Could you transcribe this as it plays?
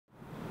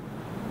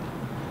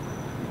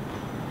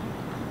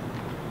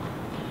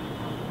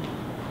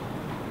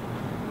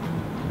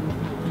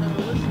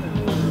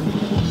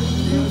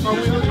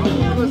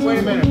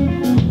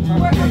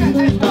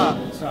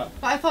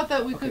I thought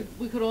that we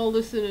could all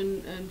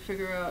listen and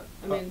figure out.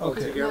 I mean,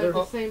 okay. together at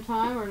the same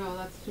time, or no?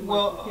 That's too much.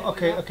 Well,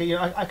 okay.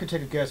 Yeah, I could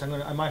take a guess. I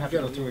might have to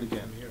go through it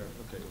again here.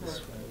 Okay.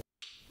 Sure.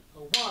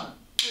 1,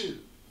 2,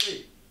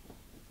 3.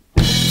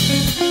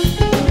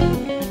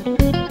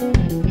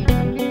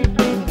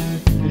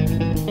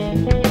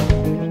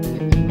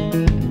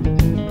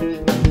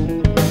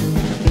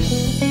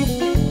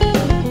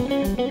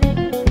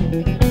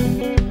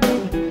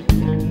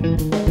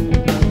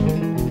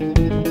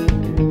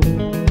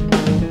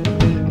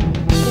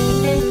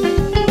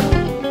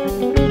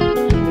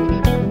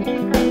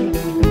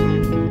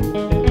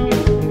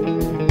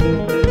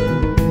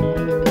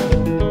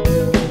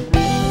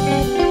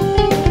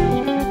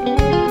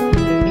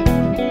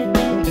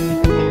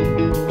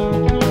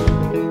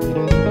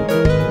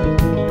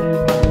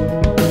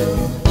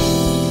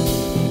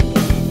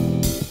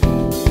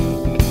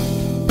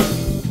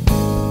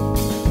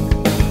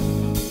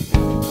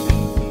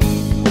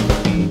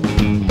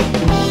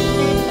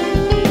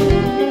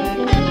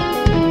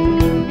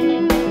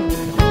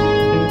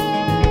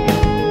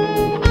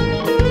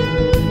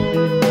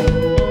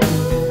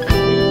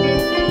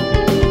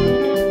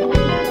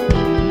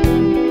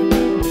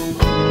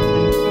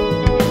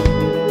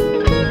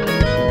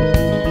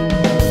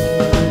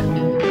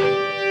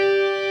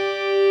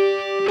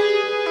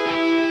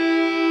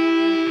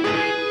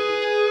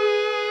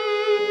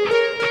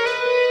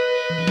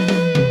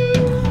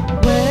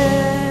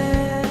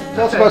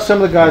 Tell us about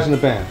some of the guys in the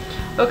band.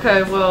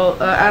 Okay,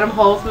 well, Adam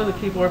HOLZMAN, the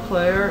keyboard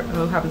player,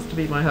 who happens to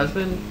be my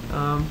husband,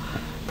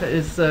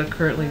 is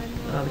currently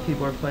the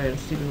keyboard player in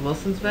Stephen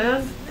Wilson's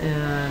band,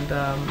 and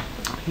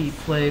he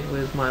played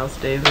with Miles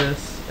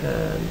Davis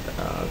and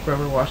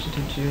Grover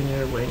Washington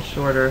Jr., Wayne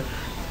Shorter.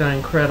 He's got an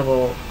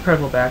incredible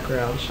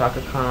background,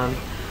 Shaka Khan.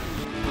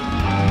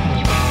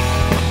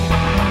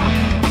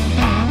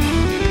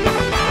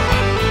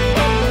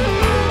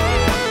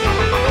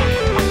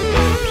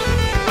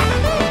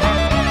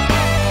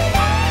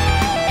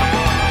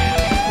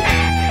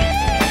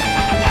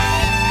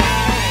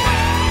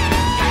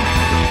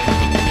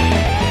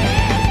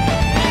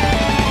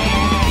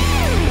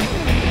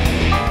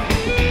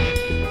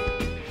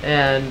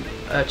 And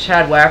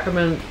Chad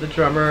Wackerman, the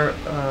drummer,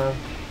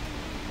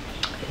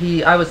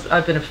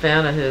 I've been a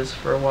fan of his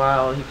for a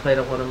while. He played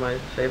on one of my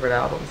favorite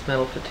albums,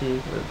 Metal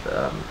Fatigue, with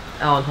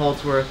Alan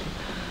Holdsworth,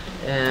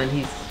 and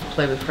he's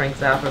played with Frank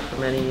Zappa for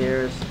many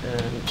years,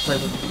 and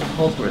played with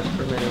Holdsworth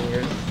for many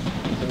years.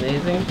 He's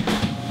amazing.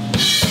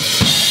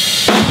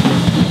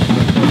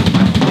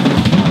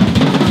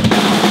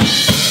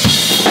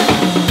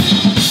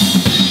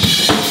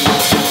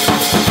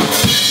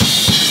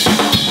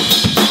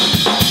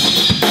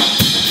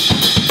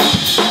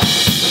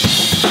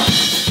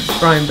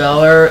 Brian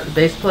Beller, the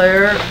bass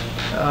player,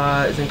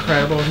 is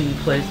incredible. He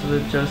plays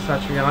with Joe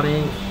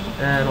Satriani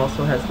and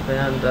also has the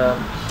band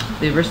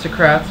The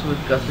Aristocrats with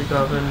Guthrie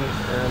Govan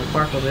and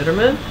Marco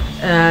Mitterman.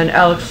 And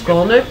Alex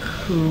Skolnick,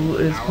 who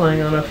is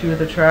playing on a few of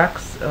the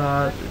tracks,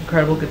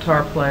 incredible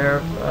guitar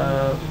player.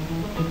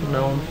 People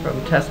know him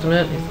from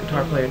Testament. He's a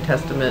guitar player in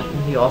Testament,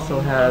 and he also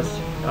has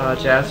a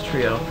jazz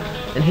trio.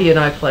 And he and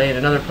I play in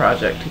another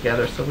project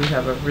together, so we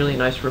have a really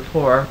nice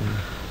rapport.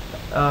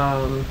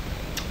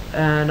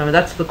 And I mean,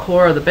 that's the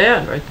core of the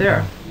band right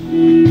there.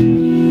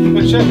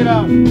 But check it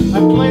out.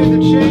 I'm playing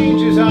the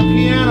changes on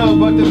piano,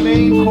 but the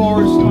main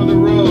chords on the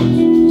Rhodes.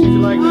 See if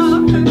you like this.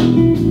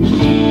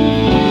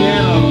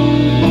 Piano.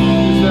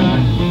 Is that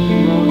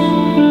Rhodes?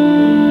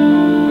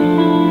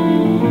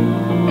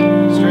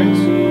 Strings.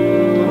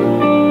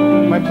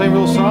 Am I playing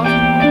real soft? I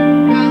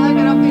like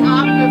it up the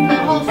octave, the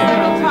whole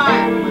single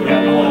time.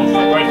 Yeah, the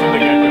whole, right from the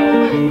get-go.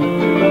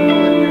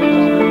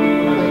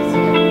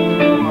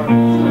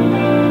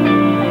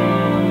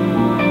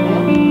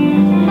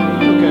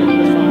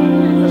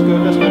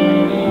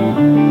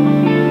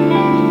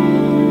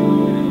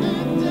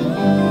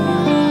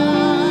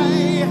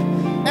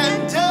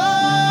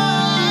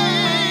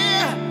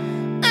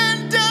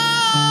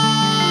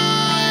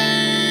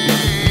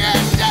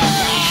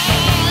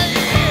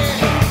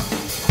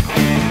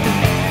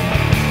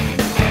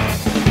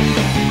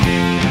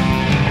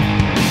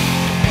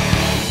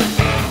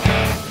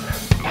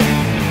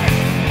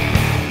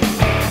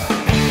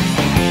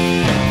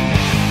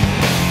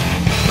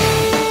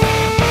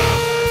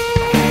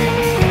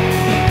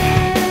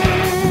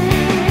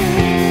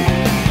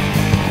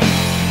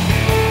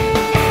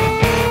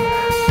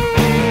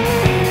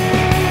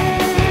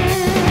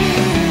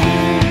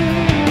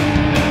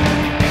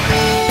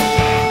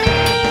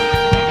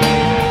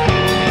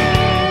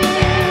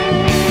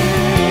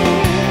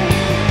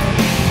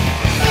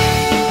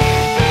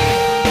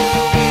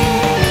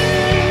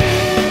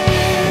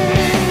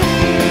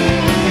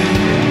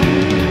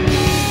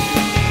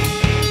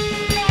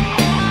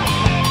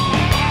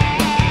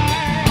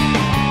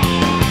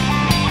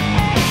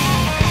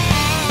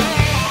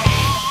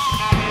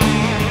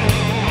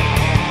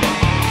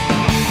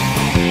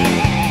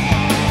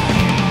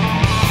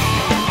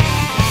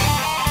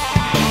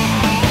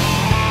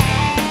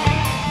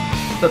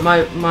 But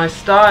my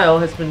style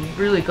has been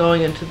really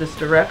going into this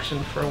direction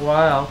for a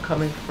while,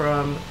 coming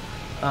from,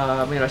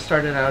 I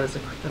started out as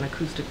an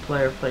acoustic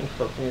player playing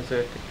folk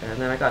music, and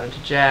then I got into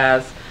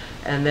jazz,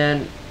 and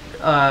then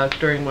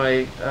during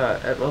my,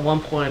 at one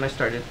point I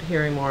started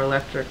hearing more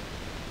electric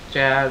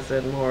jazz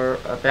and more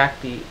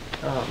backbeat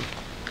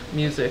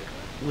music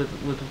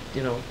with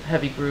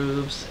heavy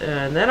grooves,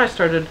 and then I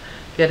started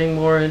getting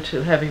more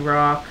into heavy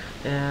rock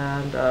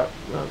and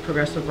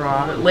progressive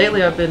rock.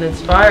 Lately I've been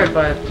inspired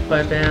by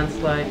bands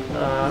like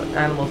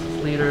Animals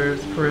as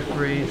Leaders,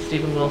 Periphery,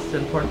 Stephen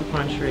Wilson,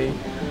 Porcupine Tree,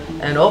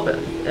 and Open.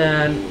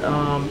 And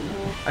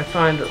I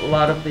find a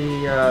lot of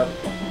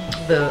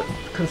the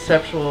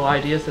conceptual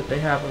ideas that they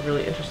have are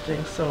really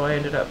interesting, so I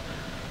ended up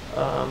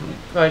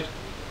by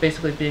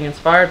basically being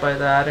inspired by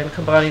that and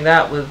combining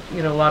that with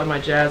a lot of my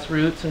jazz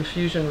roots and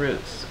fusion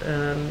roots,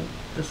 and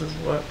this is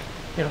what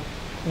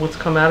what's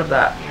come out of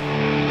that.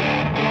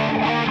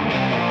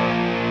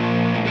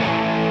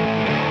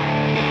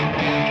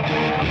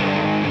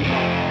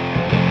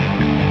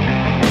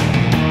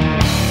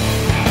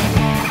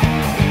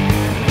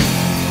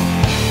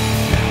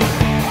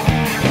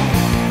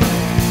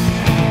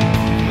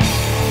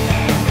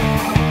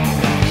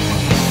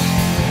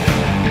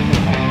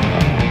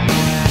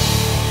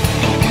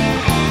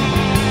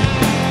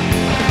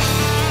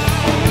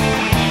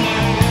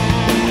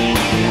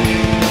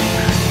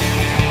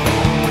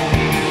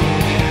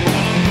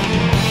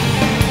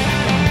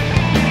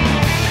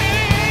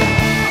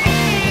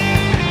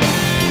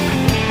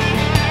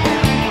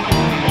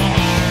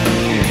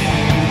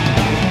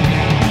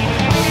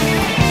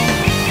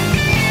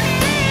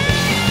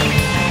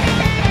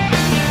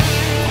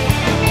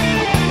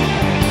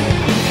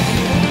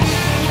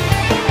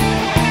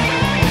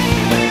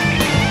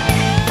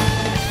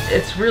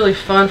 It's really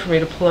fun for me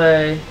to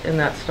play in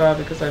that style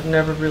because I've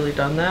never really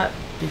done that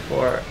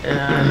before,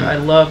 and I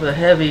love the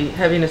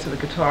heaviness of the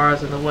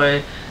guitars and the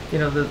way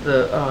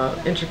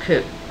the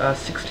intricate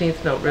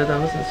 16th note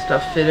rhythms and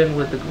stuff fit in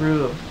with the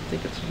groove. I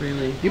think it's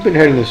really... You've been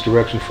heading this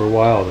direction for a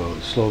while, though,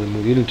 slowly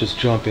moving. You didn't just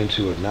jump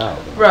into it now,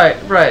 though. Right.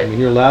 I mean,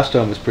 your last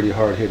album was pretty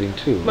hard-hitting,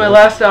 too. My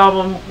last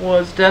album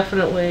was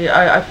definitely...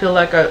 I feel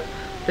like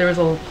there was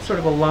a sort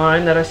of a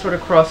line that I sort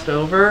of crossed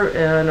over,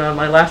 and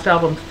my last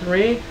album,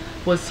 3,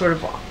 was sort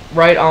of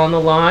right on the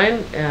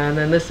line, and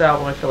then this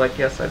album I feel like,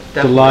 yes, I've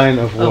definitely... The line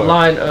of what? A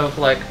line of,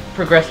 like,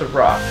 progressive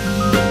rock.